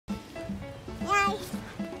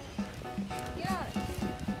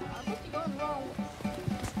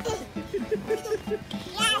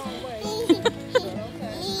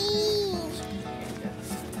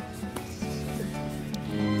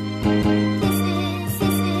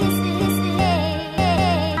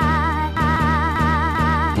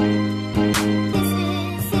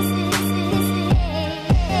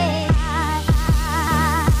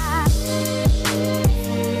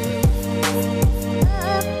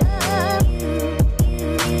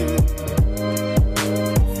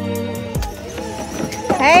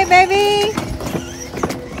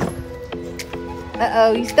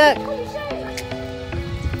Uh-oh, you stuck.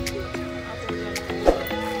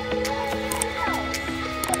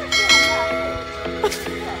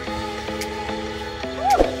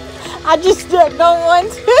 I just stepped on one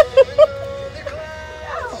too.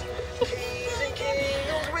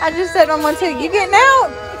 I just stepped on one too. You getting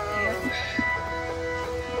out?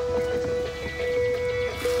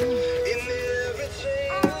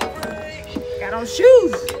 Got on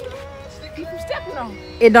shoes. Keep from stepping on.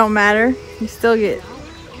 It don't matter. You still get.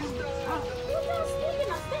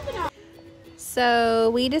 So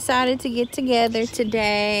we decided to get together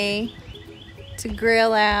today to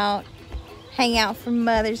grill out, hang out for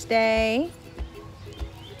Mother's Day.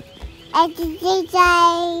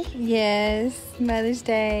 Yes, Mother's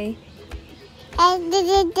Day.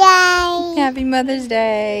 Happy Mother's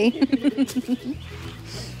Day.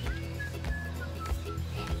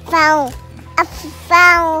 Phone. A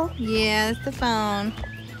phone. Yeah, it's the phone.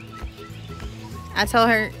 I told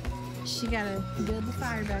her she gotta build the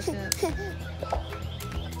fire back up.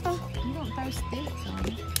 You don't throw sticks on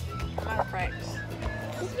me. Fire practice.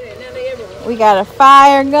 We got a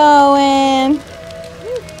fire going.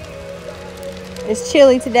 It's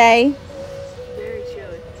chilly today. Very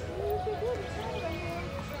chilly.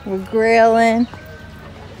 We're grilling.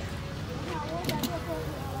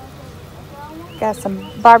 Got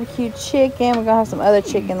some barbecue chicken. We're gonna have some other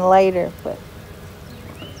chicken later, but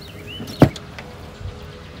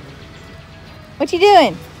what you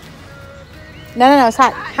doing? No, it's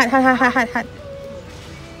hot.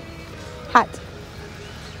 Hot.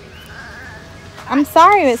 I'm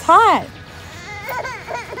sorry, it's hot.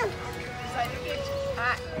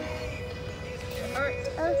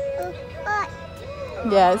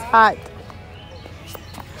 Yeah, it's hot.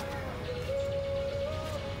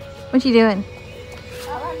 What you doing?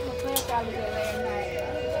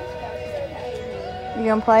 You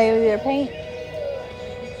gonna play with your paint?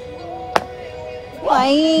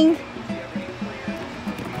 Playing.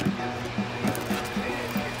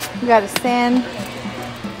 You got a sand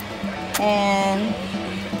and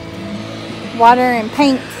water and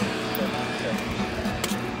paint.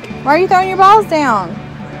 Why are you throwing your balls down?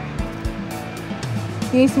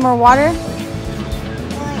 You need some more water?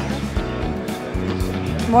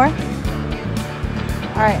 More?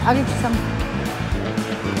 Alright, I'll get you some.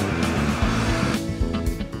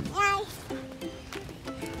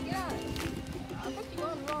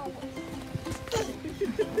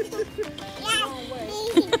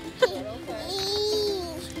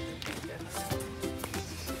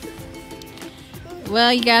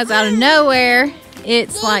 Well, you guys, out of nowhere,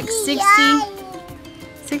 it's like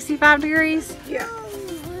 65 degrees. Yeah.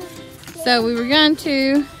 So we were going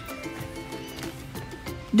to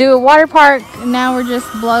do a water park, and now we're just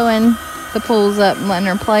blowing the pools up and letting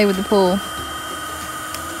her play with the pool.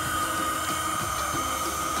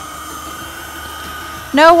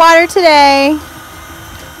 No water today.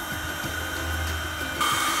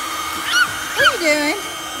 What are you doing?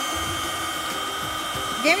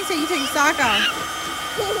 Gammy said you took your sock off.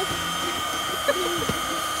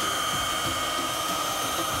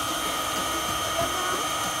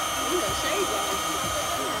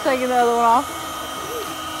 Taking the other one off.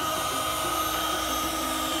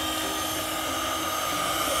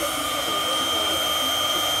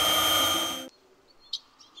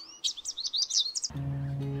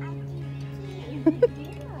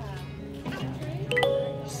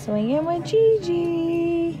 Swinging with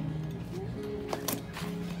Gigi.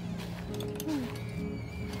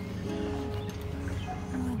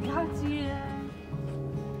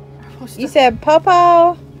 You said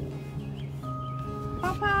Popo.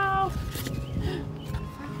 Popo.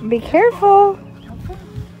 Be careful.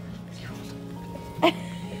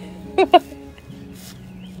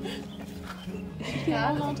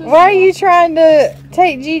 Why are you trying to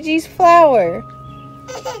take Gigi's flower?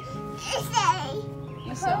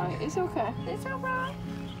 It's okay. It's alright.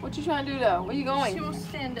 What you trying to do though? Where you going? She wants to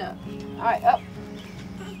stand up. Alright, up.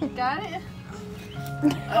 Got it?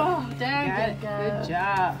 Oh, there you go. Good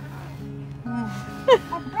job.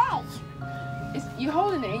 You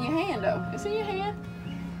holding it in your hand though. It's in your hand.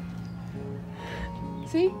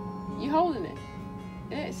 See? You holding it.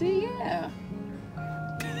 Yeah, see? Yeah.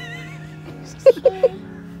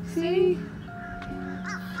 See?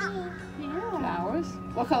 Yeah. Flowers.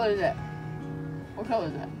 What color is that? What color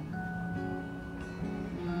is that?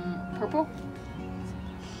 Purple?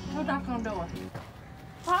 Go knock on the door.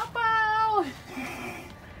 Popo!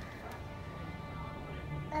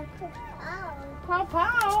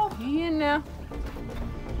 Popo! You in there?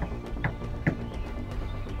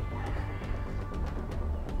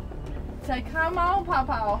 Say, come on,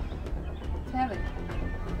 Popo. Tell it.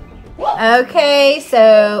 Okay,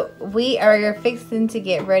 so we are fixing to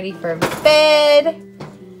get ready for bed.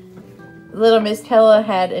 Little Miss Pella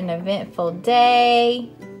had an eventful day.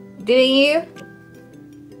 Didn't you?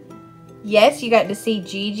 Yes, you got to see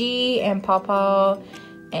Gigi and Pawpaw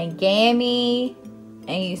and Gammy.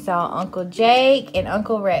 And you saw Uncle Jake and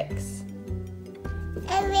Uncle Rex.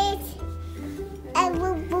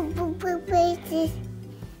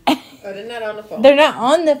 Oh, they're not on the phone. They're not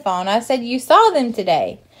on the phone. I said you saw them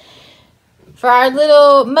today. For our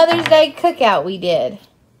little Mother's Day cookout we did.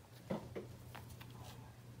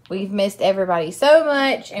 We've missed everybody so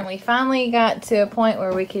much. And we finally got to a point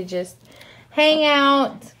where we could just hang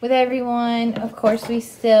out with everyone. Of course, we're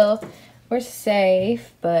safe.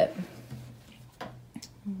 But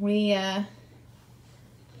we got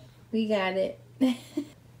it.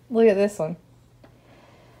 Look at this one.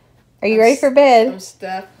 Are you ready for bed? I'm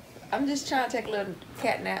stuffed. I'm just trying to take a little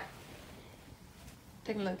cat nap.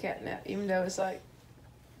 Taking a little cat nap, even though it's like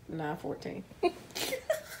 9:14.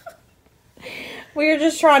 We were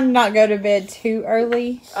just trying to not go to bed too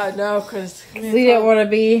early. I know, because We didn't want to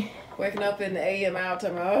be... waking up in the AM hour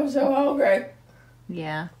time. I'm so hungry.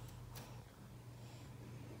 Yeah.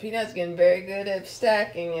 Peanut's getting very good at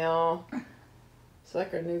stacking, y'all. It's like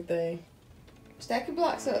her new thing. Stack your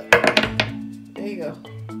blocks up. There you go.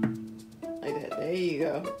 Like that. There you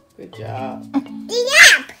go. Good job. Good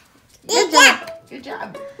job. Good job. Good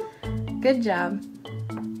job. Good job.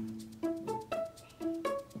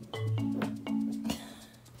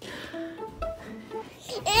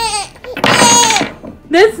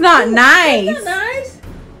 That's not nice. Isn't that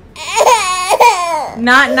nice?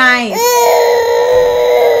 Not nice.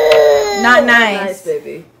 Not Nice, nice.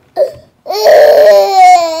 baby.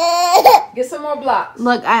 Get some more blocks.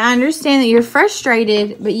 Look, I understand that you're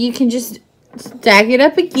frustrated, but you can just stack it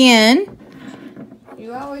up again.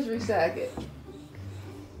 You always resack it.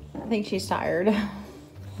 I think she's tired.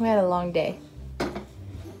 We had a long day.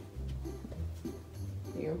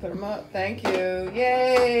 You gonna put them up? Thank you.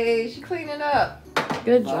 Yay! She's cleaning up.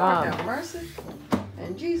 Good Lord job. have mercy.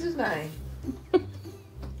 In Jesus' name.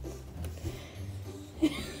 You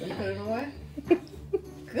put them away?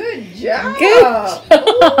 Good job. Good job.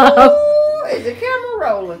 Ooh, is the camera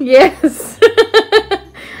rolling? Yes.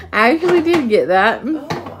 I actually did get that. Oh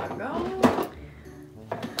my God.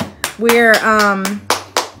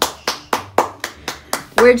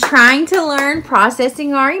 We're trying to learn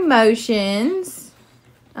processing our emotions.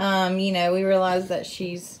 You know, we realize that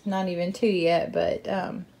she's not even 2 yet, but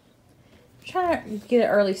trying to get an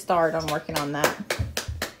early start on working on that.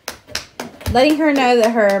 Letting her know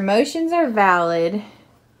that her emotions are valid,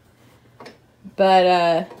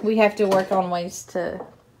 but we have to work on ways to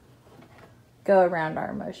go around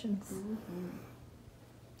our emotions.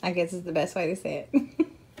 I guess is the best way to say it.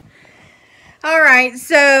 All right,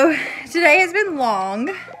 so today has been long.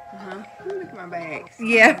 Look at my bags.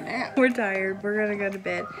 Yeah, we're tired. We're gonna go to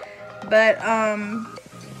bed. But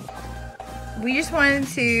we just wanted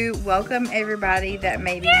to welcome everybody that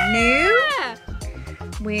may be new.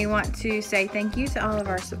 We want to say thank you to all of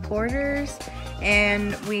our supporters,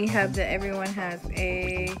 and we hope that everyone has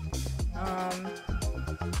a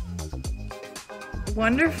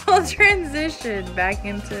wonderful transition back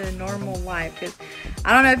into normal life. Because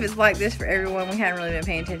I don't know if it's like this for everyone. We haven't really been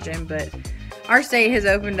paying attention, but our state has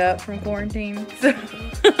opened up from quarantine. So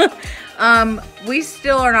we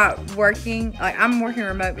still are not working. Like, I'm working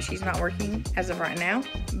remote, but she's not working as of right now.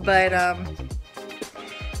 But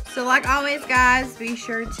so like always, guys, be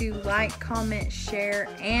sure to like, comment, share,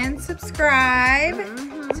 and subscribe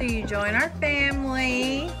so you join our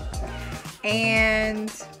family.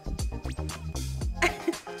 And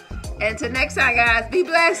Until next time, guys, be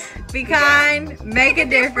blessed. be kind, make a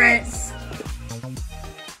difference.